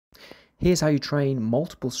Here's how you train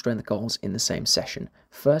multiple strength goals in the same session.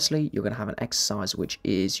 Firstly, you're going to have an exercise which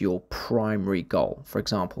is your primary goal. For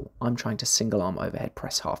example, I'm trying to single arm overhead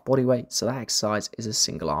press half body weight, so that exercise is a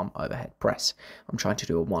single arm overhead press. I'm trying to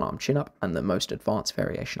do a one arm chin up, and the most advanced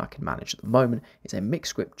variation I can manage at the moment is a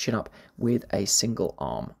mixed grip chin up with a single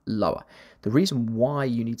arm lower. The reason why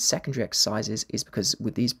you need secondary exercises is because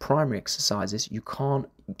with these primary exercises, you can't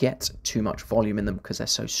get too much volume in them because they're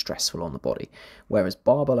so stressful on the body. Whereas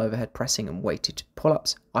barbell overhead pressing and weighted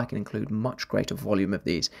pull-ups, I can include much greater volume of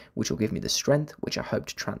these, which will give me the strength, which I hope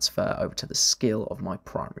to transfer over to the skill of my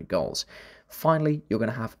primary goals. Finally, you're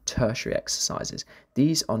going to have tertiary exercises.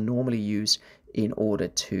 These are normally used in order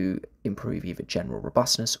to improve either general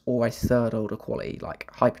robustness or a third order quality like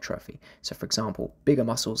hypertrophy. So for example, bigger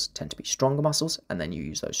muscles tend to be stronger muscles, and then you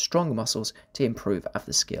use those stronger muscles to improve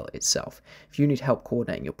the skill itself. If you need help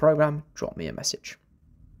coordinating your program, drop me a message.